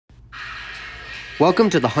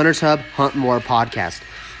Welcome to the Hunters Hub Hunt More podcast.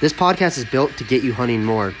 This podcast is built to get you hunting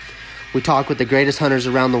more. We talk with the greatest hunters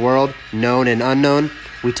around the world, known and unknown.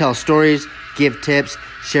 We tell stories, give tips,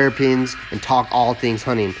 share opinions, and talk all things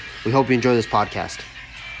hunting. We hope you enjoy this podcast.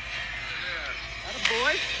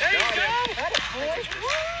 Attaboy. There you go.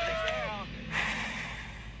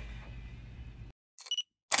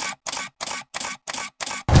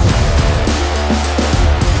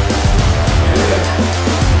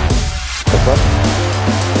 Attaboy.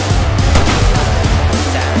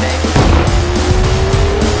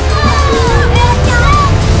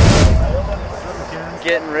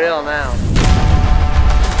 Getting real now.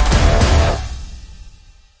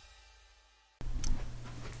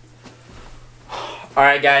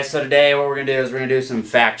 Alright guys, so today what we're going to do is we're going to do some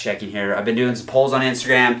fact checking here. I've been doing some polls on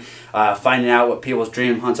Instagram, finding out what people's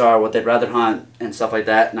dream hunts are, what they'd rather hunt, and stuff like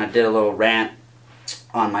that. And I did a little rant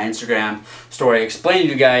on my Instagram story explaining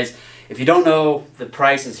to you guys, if you don't know the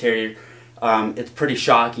prices here, it's pretty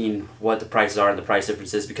shocking what the prices are and the price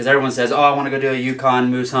differences, because everyone says, oh, I want to go do a Yukon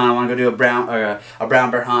moose hunt, I want to go do a brown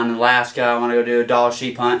bear hunt in Alaska, I want to go do a Dall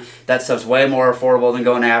sheep hunt. That stuff's way more affordable than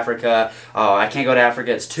going to Africa. Oh, I can't go to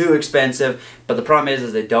Africa, it's too expensive. But the problem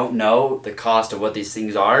is they don't know the cost of what these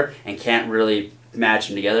things are and can't really match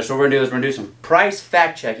them together. So what we're going to do is we're going to do some price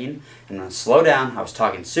fact checking. I'm going to slow down. I was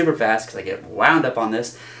talking super fast because I get wound up on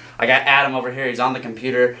this. I got Adam over here, he's on the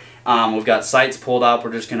computer. We've got sites pulled up.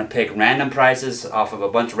 We're just going to pick random prices off of a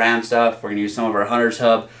bunch of random stuff. We're going to use some of our Hunters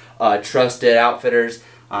Hub trusted outfitters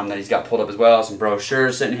that he's got pulled up as well. Some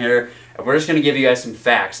brochures sitting here. And we're just going to give you guys some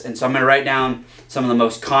facts. And so I'm going to write down some of the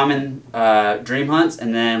most common dream hunts,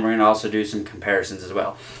 and then we're going to also do some comparisons as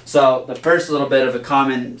well. So the first little bit of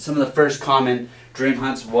some of the first common dream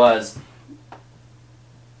hunts was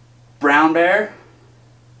brown bear,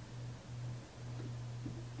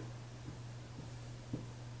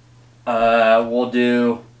 we'll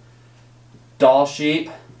do Dall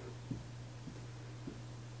sheep,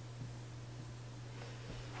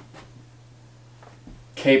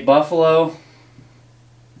 Cape buffalo,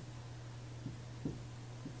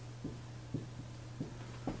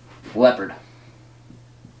 leopard.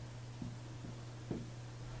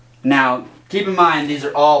 Now, keep in mind these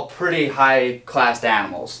are all pretty high-classed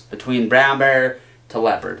animals, between brown bear to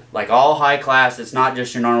leopard. Like all high class, it's not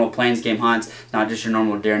just your normal plains game hunts, it's not just your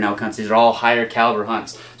normal deer and elk hunts, these are all higher caliber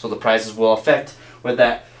hunts. So the prices will affect with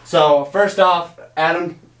that. So first off,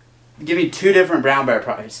 Adam, give me two different brown bear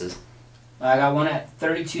prices. I got one at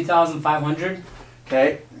 $32,500.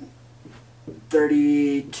 Okay.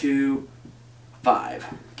 32,500.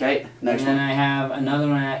 Okay. Next and then one. I have another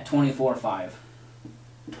one at $24,500.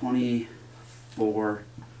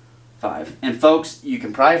 24,500. And folks, you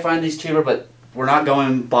can probably find these cheaper, but we're not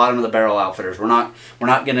going bottom of the barrel outfitters. We're not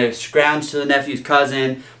gonna scrounge to the nephew's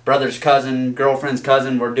cousin, brother's cousin, girlfriend's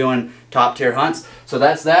cousin. We're doing top tier hunts. So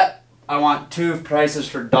that's that. I want two prices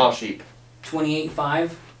for Dall sheep.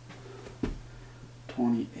 28,500.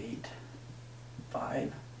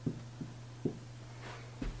 28,500.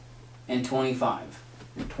 And 25.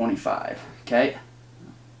 25. Okay.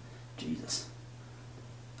 Jesus.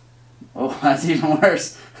 Oh, that's even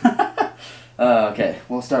worse. Okay,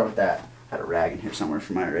 we'll start with that. Had a rag in here somewhere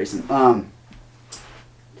for my erasing.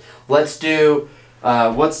 Let's do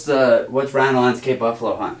what's Rhino Land's Cape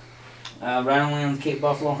Buffalo hunt? Rhino Land's Cape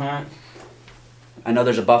Buffalo hunt. I know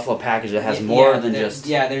there's a buffalo package that has more than just.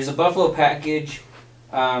 Yeah, there's a buffalo package,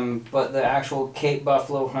 but the actual Cape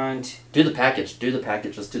Buffalo hunt. Do the package. Do the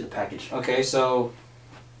package. Let's do the package. Okay, so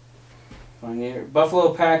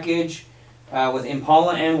buffalo package with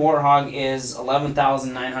Impala and Warthog is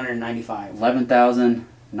 $11,995.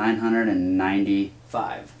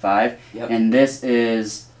 11,995. Yep. And this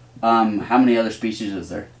is how many other species is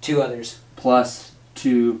there? Two others. Plus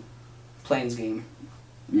two. Plains game.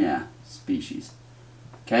 Yeah, species.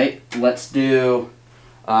 Okay, let's do.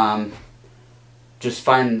 Just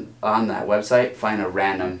find on that website. Find a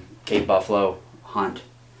random Cape Buffalo hunt.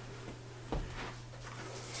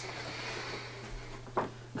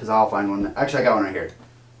 Because I'll find one. Actually, I got one right here.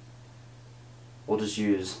 We'll just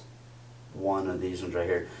use one of these ones right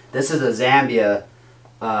here. This is a Zambia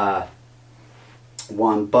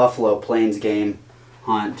one buffalo plains game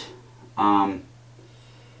hunt.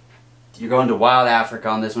 You're going to Wild Africa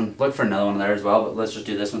on this one. Look for another one there as well, but let's just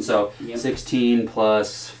do this one. So yep. 16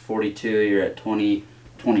 plus 42, you're at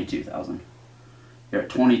 22,000. You're at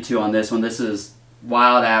 22 on this one. This is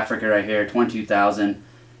Wild Africa right here, 22,000.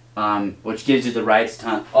 Which gives you the rights to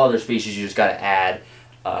hunt other species. You just got to add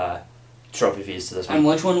trophy fees to this one. And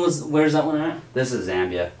which one was? Where's that one at? This is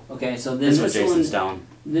Zambia. Okay, so This then was Jason Stone.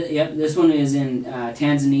 Yep, this one is in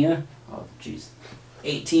Tanzania. Oh, jeez.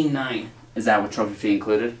 18.9. Is that with trophy fee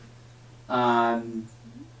included? Um,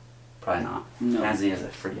 Probably not. no, Tanzania is a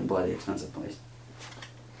freaking bloody expensive place.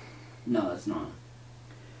 no, it's not.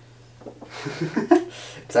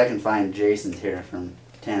 Because I can find Jason's here from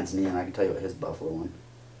Tanzania, and I can tell you what his buffalo one.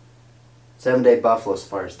 7-day buffalo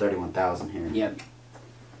safari is 31,000 here. Yep.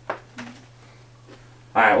 All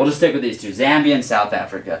right, we'll just stick with these two: Zambia and South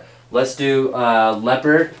Africa. Let's do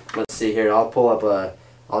leopard. Let's see here. I'll pull up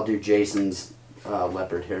I'll do Jason's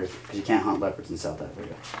leopard here because you can't hunt leopards in South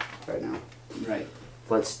Africa right now. Right.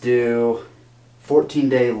 Let's do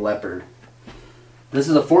 14-day leopard. This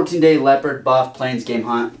is a 14-day leopard buff plains game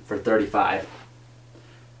hunt for 35.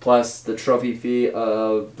 Plus the trophy fee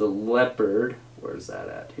of the leopard. Where's that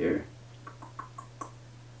at here?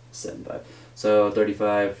 7.5. So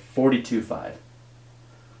 35, 42.5.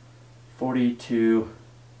 42.5.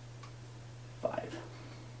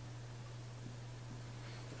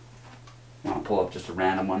 Want to pull up just a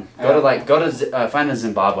random one? Go to find a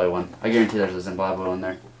Zimbabwe one. I guarantee there's a Zimbabwe one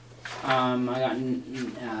there. I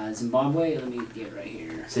got Zimbabwe. Let me get it right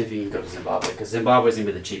here. See if you can go to Zimbabwe, because Zimbabwe's gonna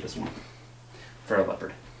be the cheapest one for a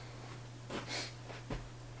leopard.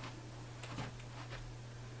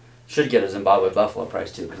 Should get a Zimbabwe buffalo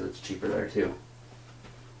price too, because it's cheaper there too.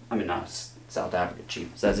 I mean, not South Africa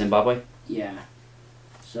cheap. Is that Zimbabwe? Yeah.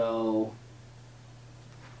 So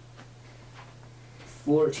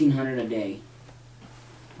 1,400 a day.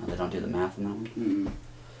 Oh, they don't do the math on that one. Mm-mm.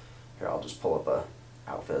 Here, I'll just pull up a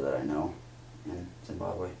outfit that I know in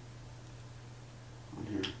Zimbabwe. On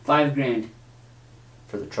here $5 grand.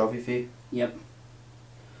 for the trophy fee. Yep.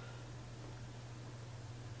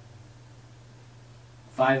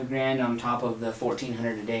 $5 grand on top of the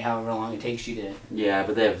 1,400 a day, however long it takes you to. Yeah,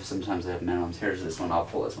 but sometimes they have minimums. Here's this one. I'll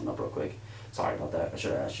pull this one up real quick. Sorry about that. I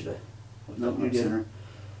should have asked you to look Nope, that one you're up good. sooner.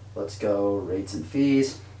 Let's go rates and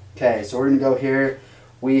fees. Okay, so we're gonna go here.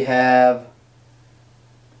 We have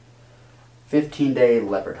 15-day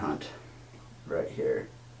leopard hunt right here.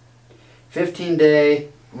 15-day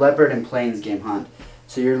leopard and plains game hunt.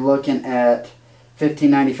 So you're looking at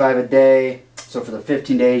 $15.95 a day. So for the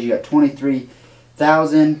 15 days, you got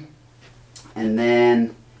 23,000, and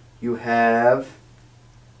then you have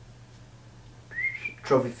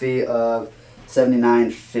trophy fee of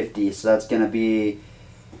 $79.50. So that's gonna be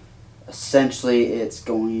essentially it's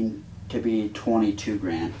going to be 22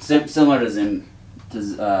 grand. Similar to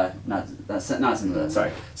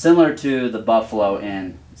similar to the buffalo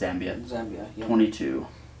in Zambia. Zambia. Yep.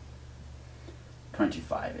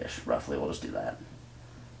 25-ish, roughly. We'll just do that.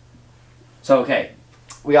 So, okay,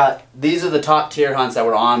 these are the top tier hunts that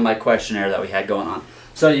were on my questionnaire that we had going on.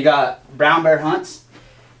 So you got brown bear hunts,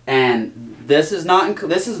 and this is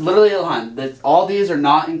literally a hunt. All these are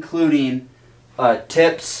not including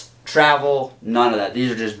tips, travel, none of that.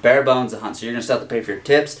 These are just bare bones of hunts. So you're gonna still have to pay for your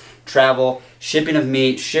tips, travel, shipping of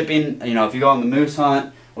meat, shipping. You know, if you go on the moose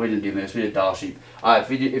hunt, well, we didn't do moose, we did Dall sheep.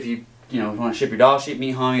 If you want to ship your Dall sheep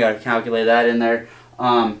meat home, you got to calculate that in there.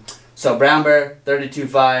 So brown bear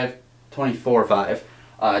 32.5,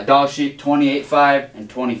 24.5. Dall sheep 28.5 and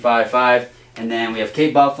 25.5, and then we have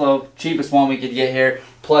Cape buffalo, cheapest one we could get here,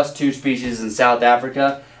 plus 2 species in South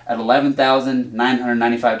Africa at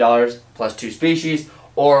 $11,995 plus 2 species.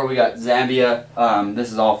 Or we got Zambia.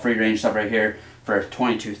 This is all free range stuff right here for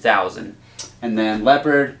 $22,000, and then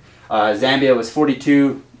leopard. Zambia was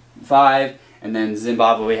 42.5, and then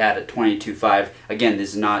Zimbabwe we had at 22.5. Again, this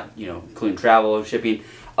is not including travel, shipping.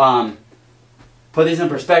 Put these in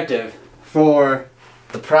perspective. For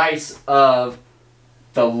the price of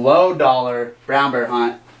the low dollar brown bear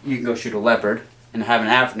hunt, you can go shoot a leopard and have an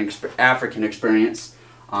African experience.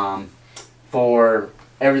 For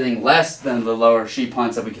everything less than the lower sheep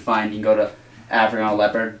hunts that we can find, you can go to Africa on a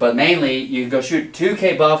leopard. But mainly, you can go shoot 2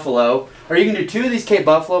 Cape buffalo, or you can do 2 of these Cape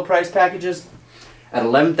buffalo price packages at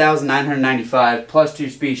 $11,995 plus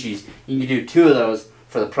 2 species. You can do 2 of those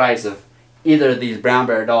for the price of either of these brown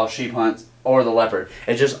bear Dall sheep hunts or the leopard.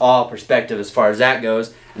 It's just all perspective as far as that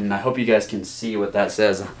goes, and I hope you guys can see what that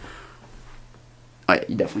says. Oh, yeah,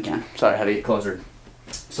 you definitely can. Sorry, I had to get closer.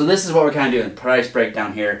 So this is what we're kind of doing, price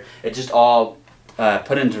breakdown here. It just all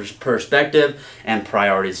put into perspective and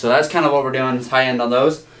priorities. So that's kind of what we're doing, is high end on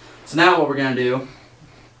those. So now what we're going to do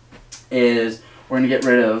is we're going to get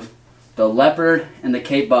rid of the leopard and the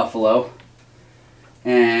Cape buffalo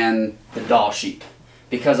and the Dall sheep.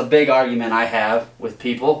 Because a big argument I have with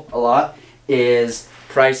people a lot is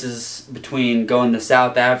prices between going to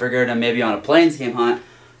South Africa to maybe on a plains game hunt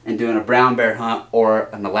and doing a brown bear hunt or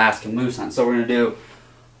an Alaskan moose hunt. So we're going to do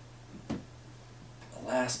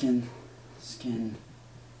Alaskan skin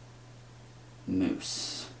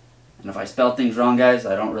moose. And if I spell things wrong, guys,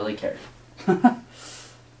 I don't really care.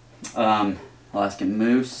 Alaskan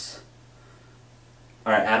moose.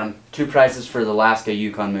 All right, Adam. 2 prices for the Alaska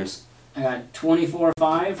Yukon moose. I got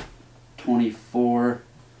 24.5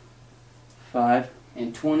 24.5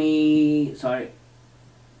 and 20. Sorry.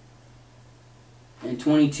 And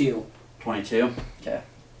 22. 22. Okay.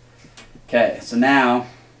 Okay. So now.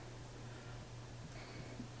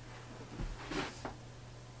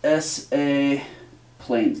 SA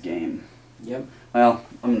Plains Game. Yep. Well,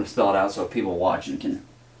 I'm going to spell it out so people watching can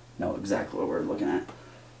know exactly what we're looking at.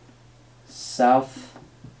 South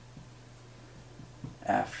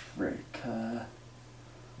Africa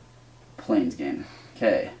Plains Game.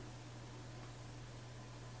 Okay.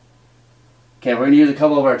 Okay, we're going to use a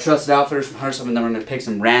couple of our trusted outfitters from Hunters, and then we're going to pick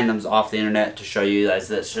some randoms off the internet to show you guys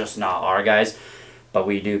that's just not our guys, but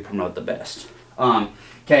we do promote the best.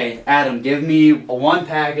 Okay, Adam, give me one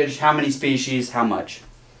package. How many species? How much?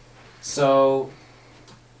 So,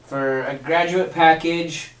 for a graduate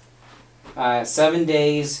package, 7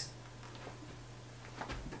 days,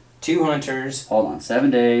 2 hunters. Hold on, 7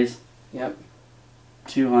 days. Yep.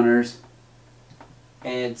 2 hunters.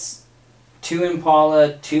 And it's 2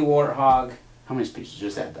 Impala, 2 Warthog. How many species?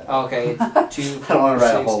 Just add that. Okay, 2. I don't want to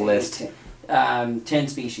write a whole list. 10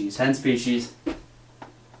 species. 10 species.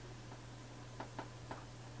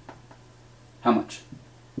 How much?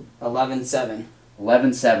 11.7.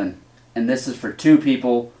 11.7. And this is for 2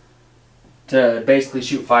 people to basically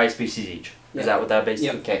shoot 5 species each. Yep. Is that what that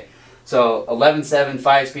basically? Yep. Okay. So 11.7,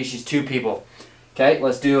 5 species, 2 people. Okay,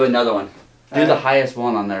 let's do another one. Do the highest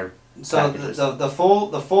one on there. So the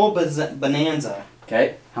full bonanza.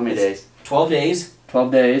 Okay. How many days? 12 days.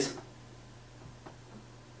 12 days.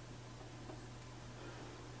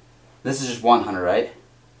 This is just 1 hunter, right?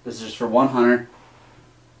 This is just for 1 hunter.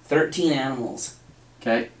 13 animals.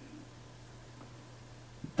 Okay.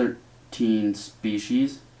 13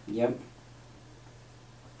 species. Yep.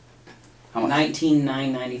 How much?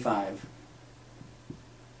 19,995.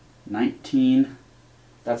 19.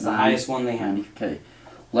 That's the highest one they have. Okay.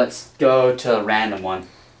 Let's go to a random one.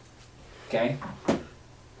 Okay.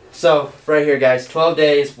 So, right here, guys. 12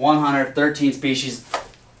 days, 1 hunter, 13 species.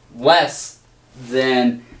 Less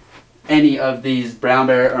than any of these brown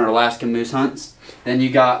bear or Alaskan moose hunts. Then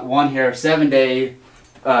you got one here, 7-day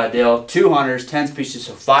deal, 2 hunters, 10 species,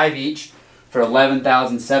 so 5 each for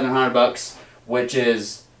 $11,700, which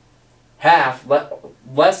is half,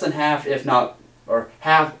 less than half, if not, or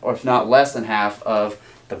half, or if not less than half of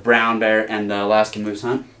the brown bear and the Alaskan moose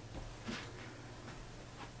hunt.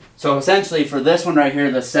 So essentially, for this one right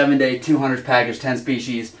here, the 7-day 2 hunters package, 10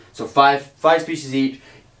 species, so five species each.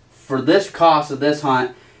 For this cost of this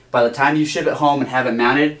hunt, by the time you ship it home and have it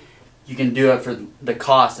mounted, you can do it for the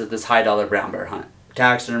cost of this high dollar brown bear hunt.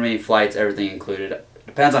 Taxidermy, flights, everything included.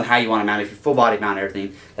 Depends on how you want to mount it. If you full body mount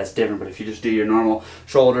everything, that's different. But if you just do your normal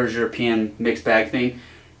shoulders, European mixed bag thing,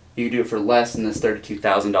 you can do it for less than this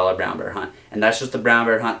 $32,000 brown bear hunt. And that's just the brown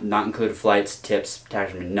bear hunt, not included flights, tips,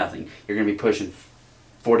 taxidermy, nothing. You're going to be pushing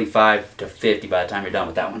 45 to 50 by the time you're done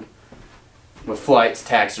with that one. With flights,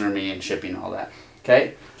 taxidermy, and shipping, all that.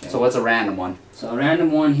 Okay? So what's a random one? So a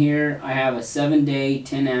random one here, I have a 7-day,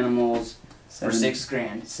 10 animals for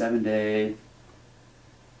 $6,000. 7-day,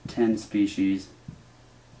 10 species.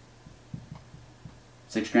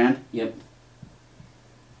 $6,000? Yep.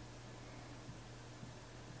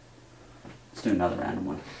 Let's do another random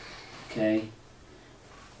one. Okay.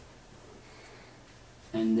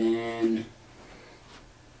 And then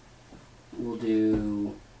we'll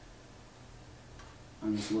do,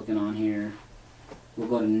 I'm just looking on here. We'll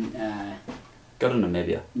go to, Go to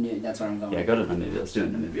Namibia. that's where I'm going. Yeah, go to Namibia. Let's do a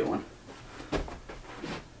Namibia one.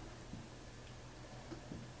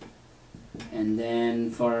 And then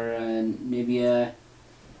for Namibia,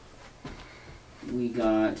 we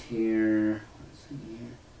got here, let's see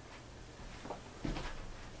here.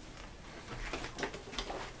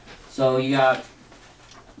 So you got,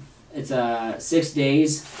 it's 6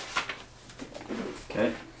 days,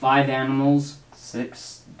 Okay. 5 animals,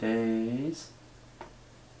 6 days.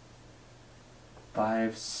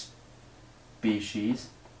 5 species.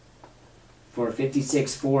 for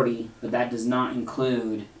 $56.40, but that does not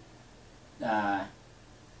include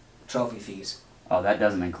trophy fees. Oh, that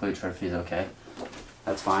doesn't include trophies, okay.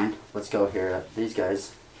 That's fine. Let's go here. These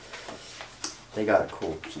guys, they got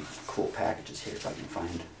some cool packages here if I can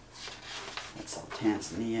find. That's all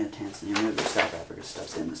Tanzania, maybe there's South Africa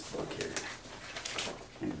stuff's in this book here.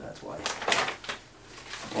 Maybe that's why.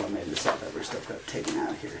 Or maybe the South Africa stuff got taken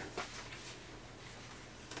out of here.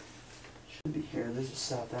 Should be here. This is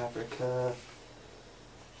South Africa.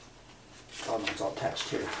 Oh no, it's all attached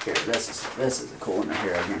here. Here, this is a cool one right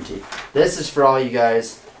here, I guarantee. This is for all you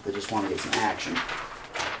guys that just want to get some action.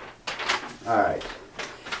 Alright.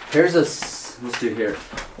 Here's a, let's do here.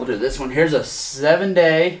 We'll do this one. Here's a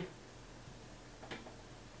 7-day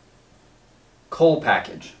coal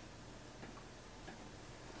package.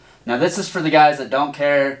 Now this is for the guys that don't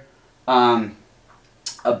care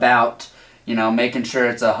about, you know, making sure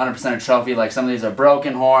it's 100% a trophy. Like some of these are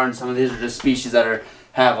broken horns, some of these are just species that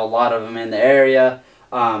have a lot of them in the area.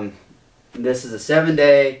 This is a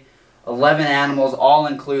 7-day, 11 animals, all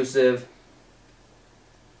inclusive.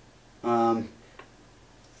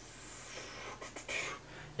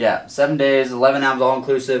 Yeah, 7 days, 11 animals, all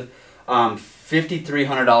inclusive.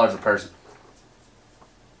 $5,300 a person.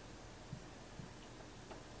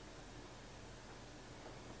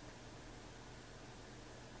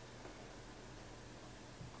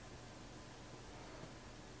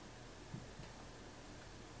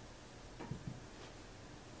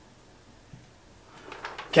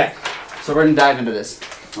 Okay, so we're going to dive into this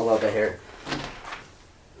a little bit here.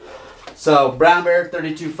 So, brown bear,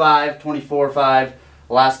 32.5, 24.5,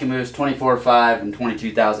 Alaska moose, 24.5, and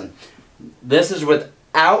 22,000. This is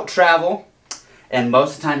without travel, and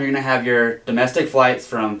most of the time you're going to have your domestic flights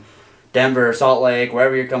from Denver, Salt Lake,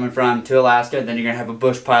 wherever you're coming from, to Alaska. Then you're going to have a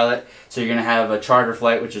bush pilot, so you're going to have a charter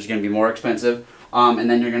flight, which is going to be more expensive. And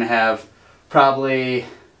then you're going to have probably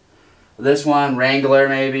this one, Wrangler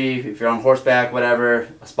maybe, if you're on horseback, whatever,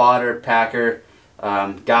 a spotter, packer,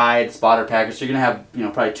 guide, spotter, packer. So you're going to have, you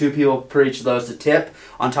know, probably 2 people per each of those to tip.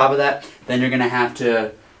 On top of that, then you're going to have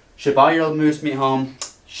to ship all your moose meat home,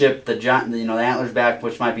 ship the the antlers back,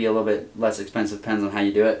 which might be a little bit less expensive, depends on how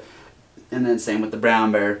you do it. And then same with the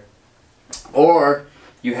brown bear. Or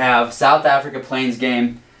you have South Africa Plains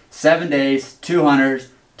game, 7 days, 2 hunters,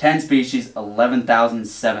 10 species,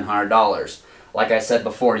 $11,700. Like I said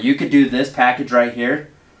before, you could do this package right here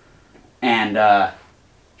and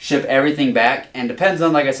ship everything back. And depends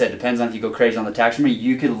on, like I said, depends on if you go crazy on the taxidermy.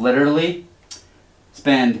 You could literally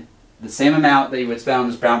spend the same amount that you would spend on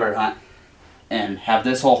this brown bear hunt and have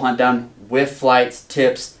this whole hunt done with flights,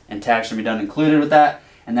 tips, and taxidermy done included with that.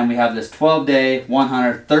 And then we have this 12-day, 1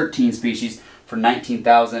 hunter, 13 species for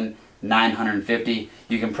 $19,950.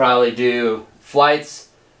 You can probably do flights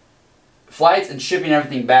and shipping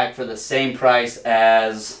everything back for the same price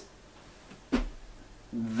as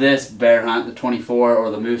this bear hunt, the 24,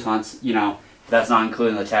 or the moose hunts. You know, that's not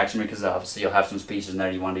including the taxidermy because obviously you'll have some species in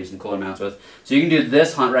there you want to do some cooler mounts with. So you can do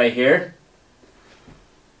this hunt right here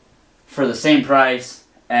for the same price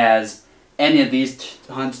as any of these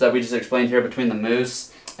hunts that we just explained here between the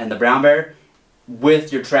moose and the brown bear,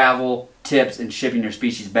 with your travel, tips, and shipping your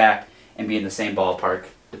species back, and be in the same ballpark,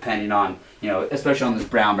 depending on, you know, especially on this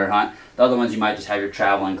brown bear hunt. The other ones you might just have your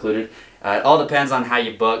travel included. It all depends on how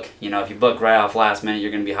you book. You know, if you book right off last minute,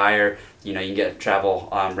 you're going to be higher. You know, you can get travel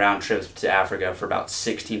round trips to Africa for about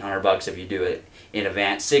 $1,600 if you do it in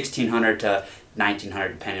advance. $1,600 to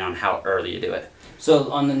 $1,900 depending on how early you do it.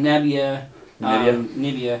 So on the Nebia,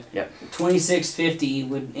 Yep. $2,650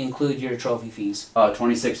 would include your trophy fees. Oh,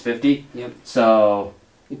 $2,650. Yep. So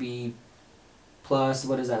It'd be plus,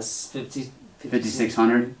 what is that?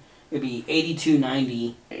 5,600. It'd be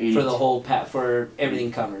 $8,290 for the whole for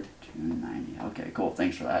everything covered. $290. Okay, cool.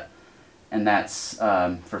 Thanks for that. And that's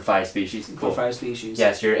for 5 species. Cool. For 5 species.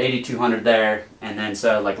 Yes, you're $8,200 there, and then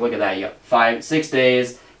so like look at that. You got 6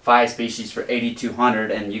 days, 5 species for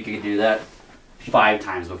 $8,200, and you could do that 5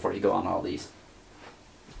 times before you go on all these.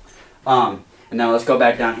 And now let's go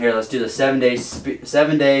back down here. Let's do the 7 days,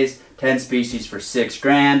 10 species for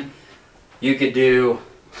 $6,000. You could do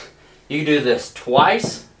this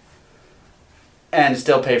twice and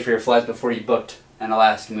still pay for your flights before you booked an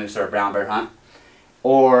Alaska moose or a brown bear hunt.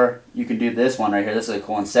 Or you can do this one right here. This is a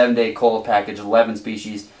cool one. 7-day cold package, 11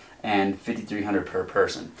 species, and $5,300 per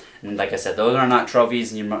person. And like I said, those are not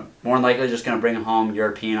trophies, and you're more than likely just going to bring them home,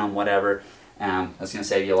 European on whatever. That's going to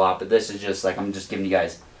save you a lot. But this is just like, I'm just giving you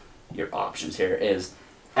guys your options here. Is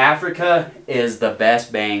Africa is the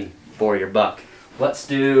best bang for your buck. Let's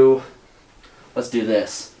do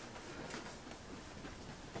this.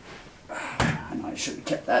 I know I should have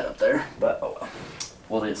kept that up there, but oh well.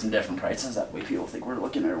 We'll do some different prices. That way people think we're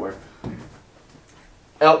looking everywhere.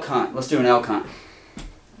 Elk hunt. Let's do an elk hunt.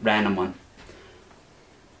 Random one.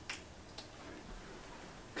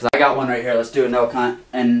 Because I got one right here. Let's do an elk hunt.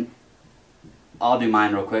 And I'll do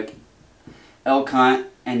mine real quick. Elk hunt.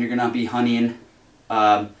 And you're going to be hunting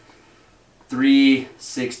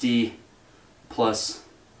 360 plus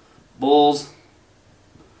bulls.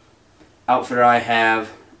 Outfitter I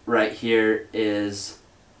have right here is,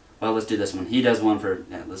 well, let's do this one. He does one for,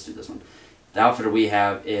 yeah, let's do this one. The outfitter we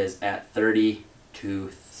have is at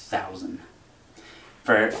 $32,000.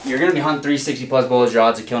 you're gonna be hunting 360 plus bullets. Your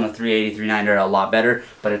odds of killing a 380, 390 are a lot better,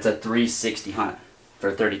 but it's a 360 hunt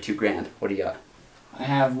for 32 grand. What do you got? I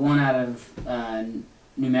have one out of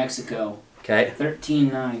New Mexico. Okay.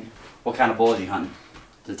 13.9. What kind of bullet are you hunting?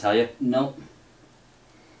 Does it tell you? Nope.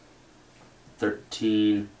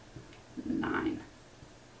 13.9.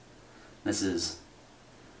 This is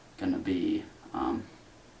gonna be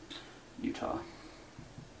Utah.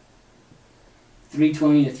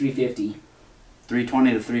 320 to 350.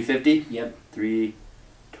 320 to 350. Yep.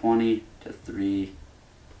 320 to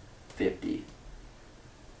 350.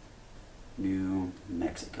 New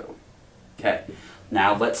Mexico. Okay.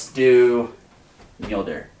 Now let's do mule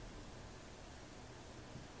deer.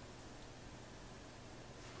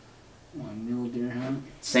 One mule deer hunt.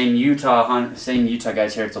 Same Utah hunt. Same Utah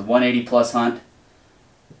guys here. It's a 180 plus hunt,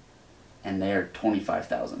 and they're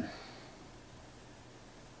 25,000.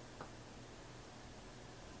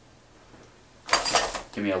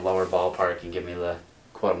 Give me a lower ballpark and give me the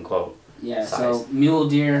quote unquote. Yeah, size. so mule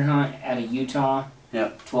deer hunt out of Utah.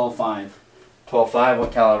 Yep. 12.5. 12.5.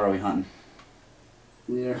 What caliber are we hunting?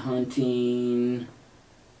 We are hunting.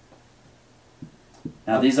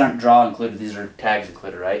 Now these aren't draw included. These are tags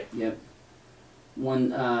included, right? Yep.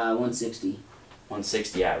 160.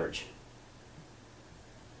 160 average.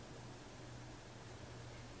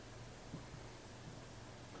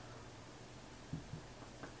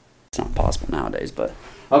 It's not possible nowadays, but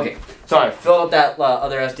okay. Sorry, fill out that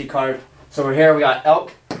other SD card. So we're here. We got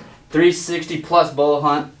elk, 360 plus bull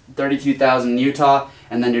hunt, 32,000 in Utah,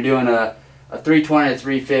 and then you're doing a 320 to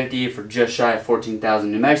 350 for just shy of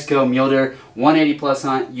 14,000 New Mexico. Mule deer, 180 plus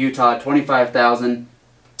hunt, Utah, 25,000,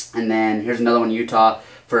 and then here's another one, Utah,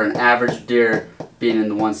 for an average deer being in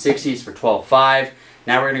the 160s for 12.5.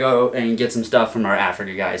 Now we're gonna go and get some stuff from our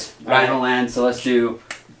Africa guys. Rhino land. So let's do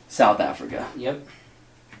South Africa. Yep.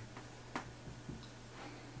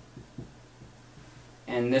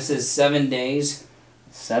 And this is 7 days.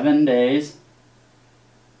 7 days.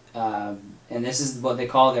 And this is what they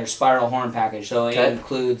call their spiral horn package. So it Okay.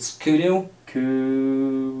 includes kudu,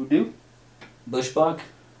 Kudu. bushbuck,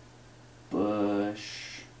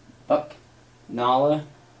 Buck. nala,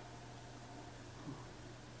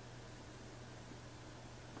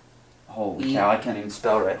 Holy cow, I can't even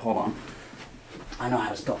spell right. Hold on. I know how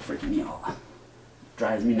to spell freaking y'all.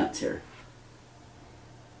 Drives me nuts here.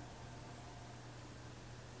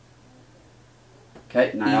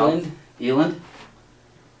 Okay, now eland, Eland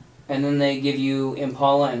and then they give you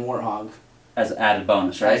impala and warthog. as an added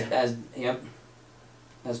bonus, right? As yep.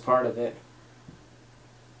 As part of it.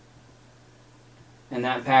 And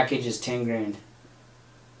that package is 10 grand.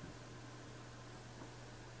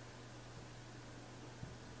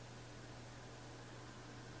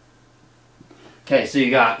 Okay, so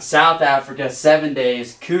you got South Africa, 7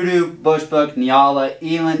 days, kudu, bushbuck, nyala,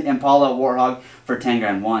 eland, impala, warthog for 10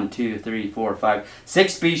 grand. 1, 2, 3, 4, 5,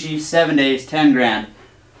 6 species, 7 days, 10 grand.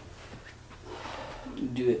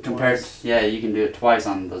 Do it Compared, twice. yeah, you can do it twice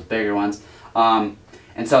on those bigger ones.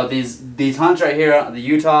 And so these hunts right here, the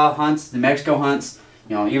Utah hunts, the Mexico hunts,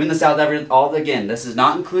 you know, even the South African, again, this is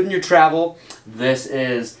not including your travel. This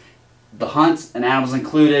is the hunts and animals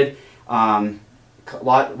included.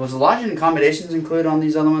 Was the lodging and accommodations included on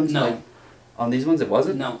these other ones? No. Like, on these ones, it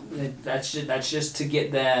wasn't. No, that's just to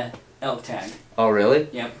get the elk tag. Oh, really?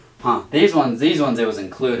 Yep. Huh. These ones, it was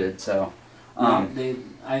included. So,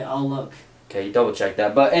 I'll look. okay, you double check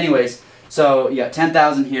that. But anyways, so you got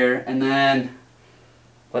 10,000 here, and then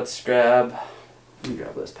let's grab. Let me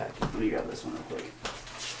grab this packet. Let me grab this one real quick.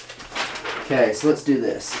 Okay, so let's do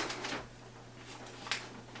this.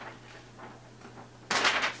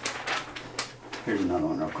 Here's another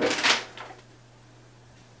one real quick.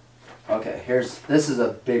 Okay, this is a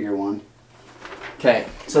bigger one. Okay,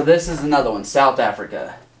 so this is another one, South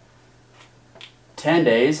Africa. 10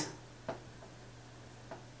 days.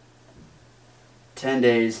 10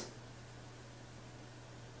 days.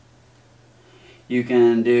 You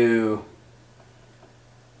can do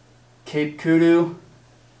Cape Kudu.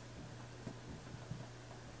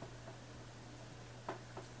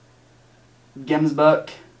 Gemsbuck.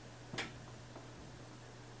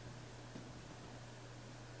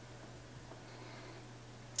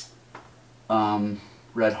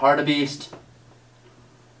 Red Hartebeest.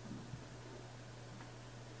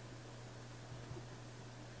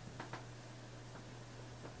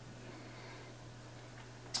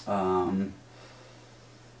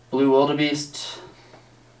 Blue Wildebeest.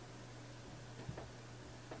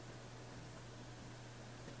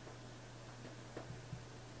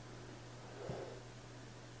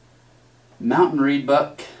 Mountain Reed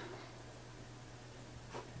Buck.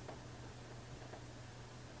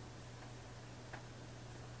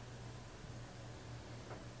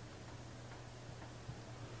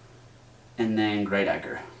 and then Great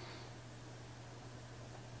Acre.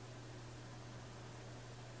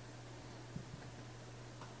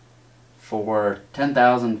 For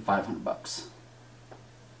 $10,500.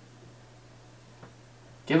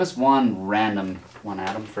 Give us one random one,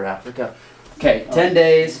 Adam, for Africa. Okay, 10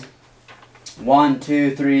 days. 1,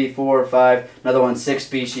 2, 3, 4, 5. Another one, 6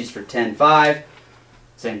 species for 10,500.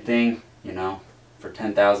 Same thing, you know, for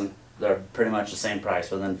 10,000. They're pretty much the same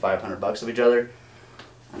price, within $500 of each other.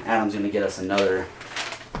 And Adam's gonna get us another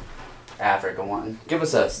Africa one. Give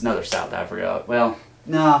us another South Africa. Well,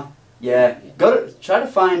 no, yeah. Try to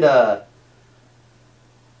find a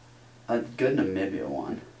good Namibia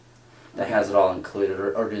one that has it all included,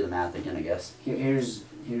 or do the math again, I guess. Here's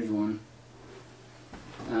one.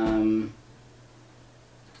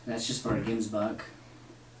 That's just for a Gemsbuck.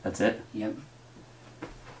 That's it? Yep.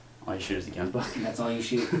 All you shoot is the Gemsbuck? That's all you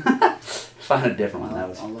shoot. Find a different one.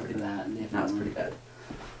 I'll look at that. That was pretty bad.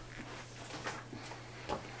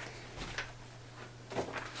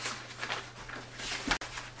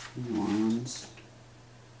 Ones.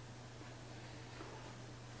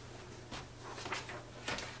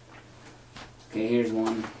 Okay, here's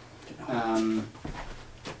one.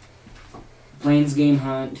 Plains game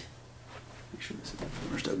hunt. Make sure this is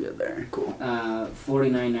we're still good there. Cool.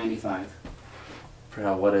 $49.95.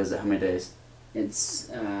 For what is it? How many days?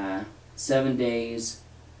 It's 7 days.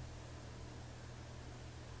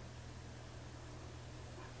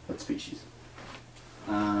 What species?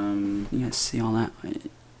 Um, You guys see all that?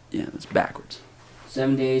 Yeah, that's backwards.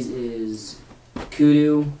 7 days is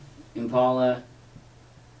kudu, impala,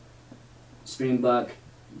 springbuck,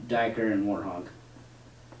 diker, and warthog.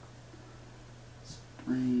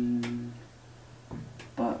 Spring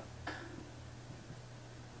buck,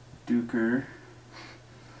 duker,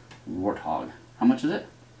 warthog. How much is it?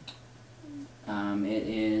 It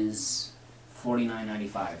is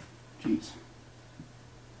 $49.95. Jeez.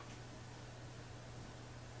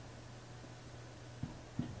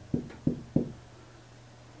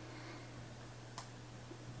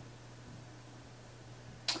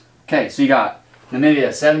 Okay, so you got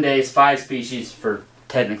Namibia, 7 days, 5 species for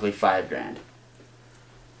technically $5,000.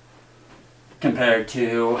 Compared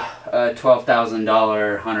to a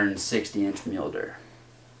 $12,000 160-inch mule deer.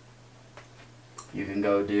 You can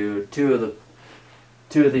go do two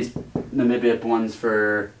of these Namibia ones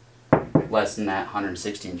for less than that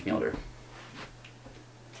 160-inch mule deer.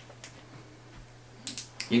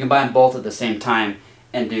 You can buy them both at the same time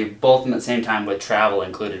and do both of them at the same time with travel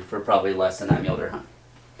included for probably less than that mule deer hunt,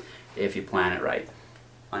 if you plan it right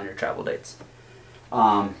on your travel dates.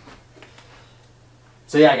 So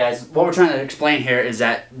yeah, guys, what we're trying to explain here is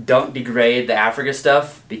that don't degrade the Africa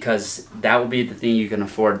stuff, because that will be the thing you can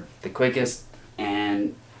afford the quickest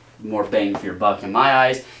and more bang for your buck in my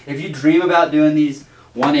eyes. If you dream about doing these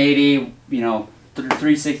 180,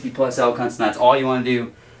 360 plus elk hunts, and that's all you want to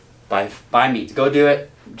do, by means, go do it.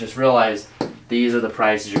 Just realize these are the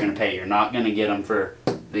prices you're going to pay. You're not going to get them for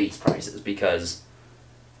these prices, because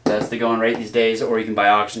that's the going rate these days, or you can buy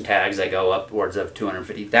auction tags that go upwards of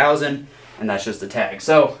 $250,000, and that's just the tag.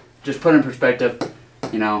 So just put in perspective,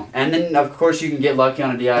 and then of course you can get lucky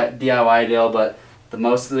on a DIY deal, but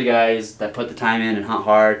most of the guys that put the time in and hunt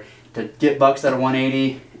hard to get bucks that are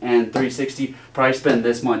 180 and 360 probably spend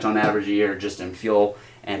this much on average a year just in fuel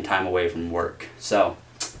and time away from work. So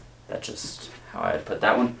that's just how I'd put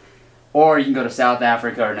that one. Or you can go to South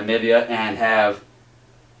Africa or Namibia and have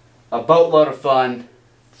a boatload of fun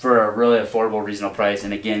for a really affordable, reasonable price.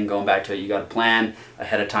 And again, going back to it, you got to plan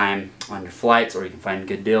ahead of time on your flights, or you can find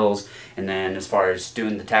good deals. And then as far as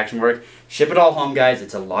doing the taxiing work, ship it all home, guys.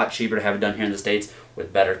 It's a lot cheaper to have it done here in the States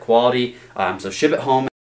with better quality. So ship it home.